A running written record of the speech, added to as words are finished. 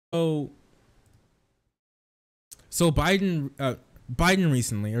So, Biden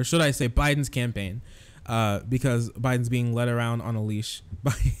recently, or should I say Biden's campaign, because Biden's being led around on a leash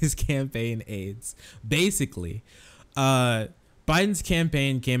by his campaign aides. Basically, Biden's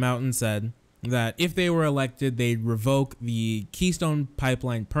campaign came out and said that if they were elected, they'd revoke the Keystone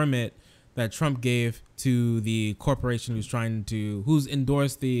pipeline permit that Trump gave to the corporation who's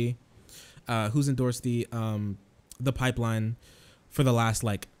endorsed the pipeline for the last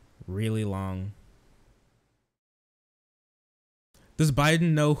like really long. Does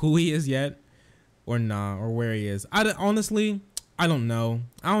Biden know who he is yet, or nah, or where he is? Honestly, I don't know.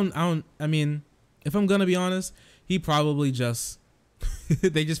 I mean, if I'm gonna be honest, he probably just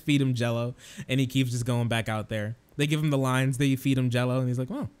they just feed him Jello, and he keeps just going back out there. They give him the lines, they feed him Jello, and he's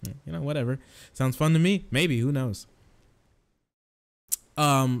like, well, you know, whatever. Sounds fun to me. Maybe, who knows?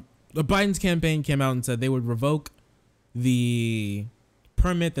 The Biden's campaign came out and said they would revoke the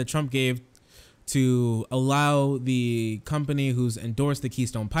permit that Trump gave to allow the company who's endorsed the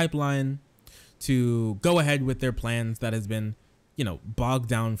Keystone pipeline to go ahead with their plans that has been, you know, bogged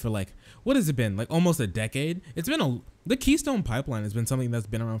down for like, what has it been? Like almost a decade. The Keystone pipeline has been something that's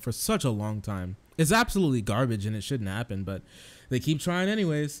been around for such a long time. It's absolutely garbage and it shouldn't happen, but they keep trying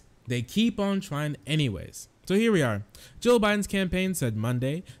anyways. They keep on trying anyways. So here we are. Joe Biden's campaign said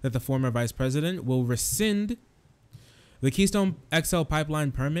Monday that the former vice president will rescind the Keystone XL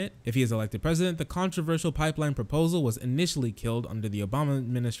pipeline permit if he is elected president. The controversial pipeline proposal was initially killed under the Obama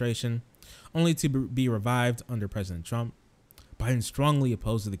administration, only to be revived under President Trump. Biden strongly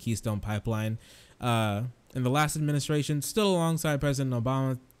opposed the Keystone pipeline in the last administration, still alongside President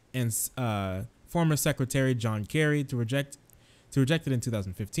Obama and former Secretary John Kerry to reject it in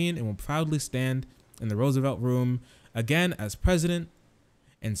 2015, and will proudly stand in the Roosevelt Room again as president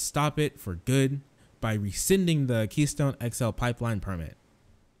and stop it for good by rescinding the Keystone XL pipeline permit.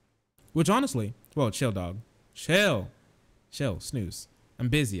 Which honestly, well, chill, dog. Chill, snooze. I'm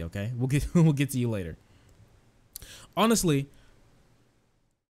busy, okay? We'll get to you later. Honestly,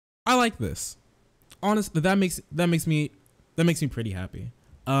 I like this. Honestly, that makes me pretty happy.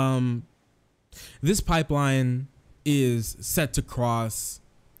 This pipeline is set to cross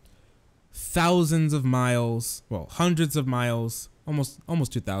thousands of miles, well, hundreds of miles,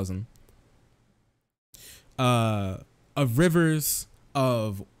 almost 2,000. Of rivers,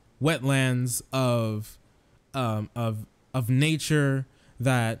 of wetlands, of nature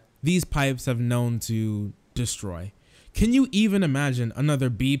that these pipes have known to destroy. Can you even imagine another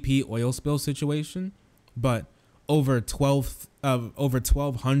BP oil spill situation, but over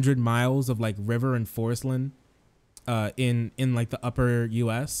 1,200 miles of like river and forest land, in like the upper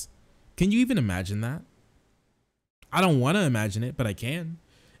U.S.? Can you even imagine that? I don't want to imagine it, but I can.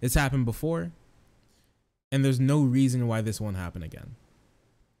 It's happened before. And there's no reason why this won't happen again.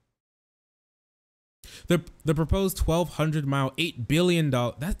 The proposed 1,200 mile, $8 billion,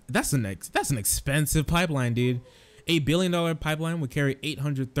 that's an expensive pipeline, dude. $8 billion pipeline would carry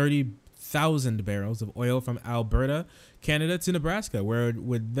 830,000 barrels of oil from Alberta, Canada to Nebraska, where it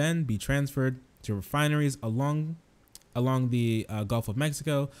would then be transferred to refineries along the Gulf of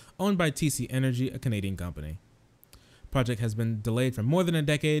Mexico, owned by TC Energy, a Canadian company. Project has been delayed for more than a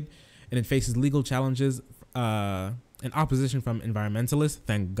decade, and it faces legal challenges and opposition from environmentalists.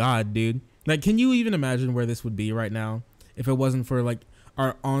 Thank God, dude. Like, can you even imagine where this would be right now if it wasn't for like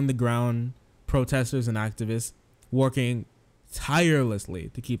our on-the-ground protesters and activists working tirelessly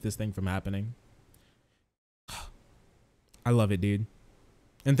to keep this thing from happening? I love it, dude.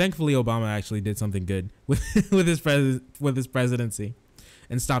 And thankfully, Obama actually did something good with his presidency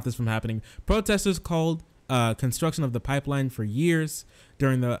and stopped this from happening. Protesters called construction of the pipeline for years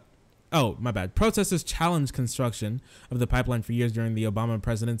during the Protesters challenged construction of the pipeline for years during the Obama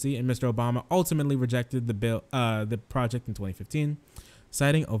presidency, and Mr. Obama ultimately rejected the project in 2015,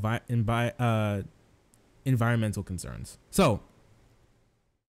 citing environmental concerns. So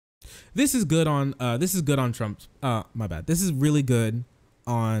this is good on Trump's. This is really good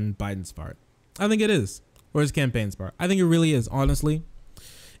on Biden's part. I think it is, or his campaign's part. I think it really is. Honestly,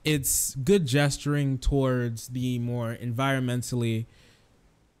 it's good gesturing towards the more environmentally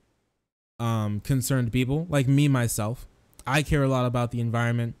concerned people like me myself. I care a lot about the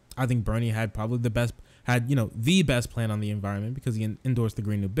environment. I think Bernie had probably the best plan on the environment because he endorsed the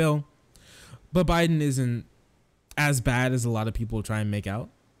Green New Bill. But Biden isn't as bad as a lot of people try and make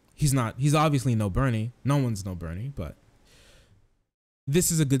out. He's not. He's obviously no Bernie. No one's no Bernie, but this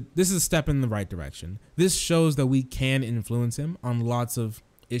is a step in the right direction. This shows that we can influence him on lots of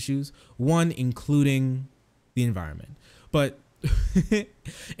issues, one including the environment. But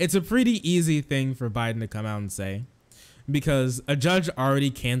it's a pretty easy thing for Biden to come out and say. because a judge already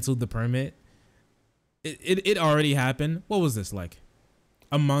canceled the permit. It already happened. What was this, like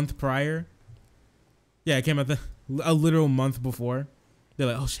a month prior? Yeah, it came out a literal month before. They're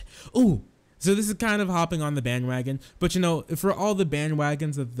like, oh shit. Ooh. So this is kind of hopping on the bandwagon. But you know, for all the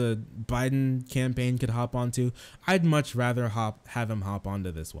bandwagons that the Biden campaign could hop onto, I'd much rather have him hop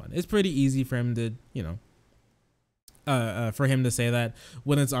onto this one. It's pretty easy for him to, you know, for him to say that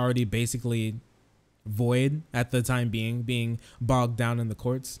when it's already basically void at the time being bogged down in the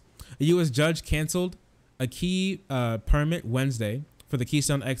courts. A U.S. judge canceled a key permit Wednesday for the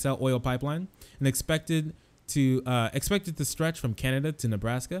Keystone XL oil pipeline and expected to stretch from Canada to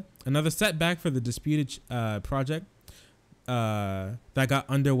Nebraska. Another setback for the disputed project that got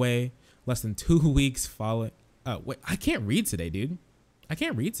underway less than 2 weeks following. Wait, I can't read today, dude. I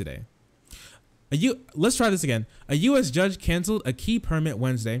can't read today. Let's try this again. A U.S. judge canceled a key permit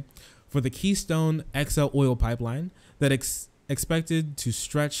Wednesday for the Keystone XL oil pipeline that expected to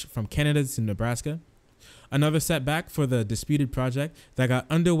stretch from Canada to Nebraska. Another setback for the disputed project that got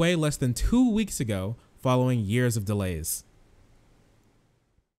underway less than 2 weeks ago following years of delays.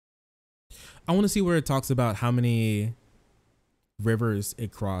 I want to see where it talks about how many rivers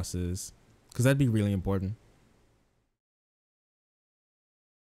it crosses, because that'd be really important.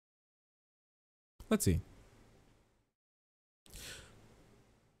 Let's see.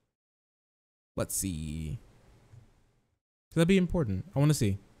 Let's see. That'd be important. I want to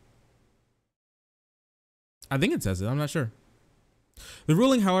see. I think it says it. I'm not sure. The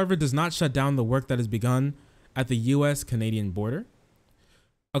ruling, however, does not shut down the work that has begun at the U.S.-Canadian border.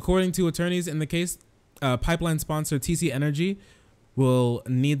 According to attorneys in the case, pipeline sponsor TC Energy will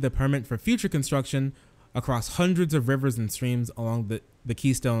need the permit for future construction across hundreds of rivers and streams along the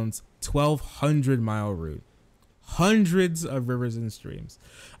Keystone's 1,200-mile route. Hundreds of rivers and streams.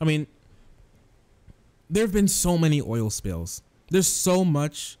 I mean, there have been so many oil spills. There's so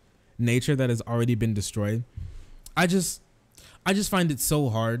much nature that has already been destroyed. I just find it so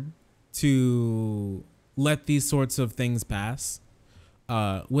hard to let these sorts of things pass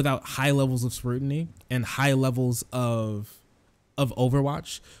without high levels of scrutiny and high levels of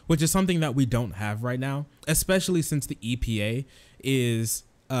overwatch, which is something that we don't have right now, especially since the EPA is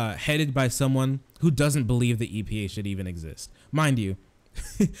headed by someone who doesn't believe the EPA should even exist. Mind you,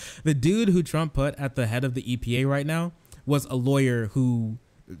 the dude who Trump put at the head of the EPA right now was a lawyer who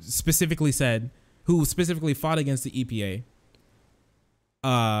specifically fought against the EPA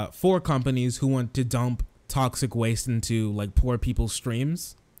for companies who want to dump toxic waste into like poor people's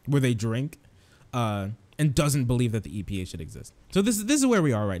streams where they drink, and doesn't believe that the EPA should exist. So this is where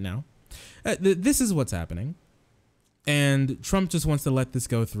we are right now. This is what's happening, and Trump just wants to let this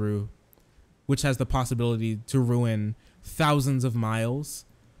go through, which has the possibility to ruin thousands of miles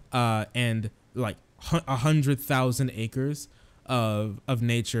and like 100,000 acres of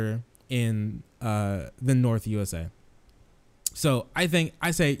nature in the North USA. So I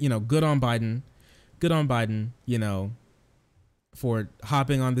say, you know, good on Biden, you know, for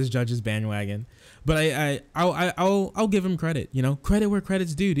hopping on this judge's bandwagon. But I'll give him credit, you know, credit where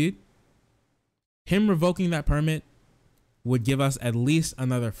credit's due, dude. Him revoking that permit would give us at least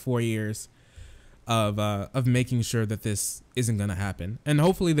another 4 years of making sure that this isn't gonna happen, and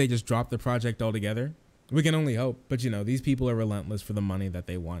hopefully they just drop the project altogether. We can only hope, but you know, these people are relentless for the money that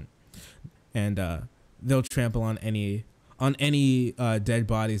they want, and they'll trample on any dead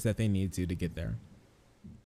bodies that they need to get there.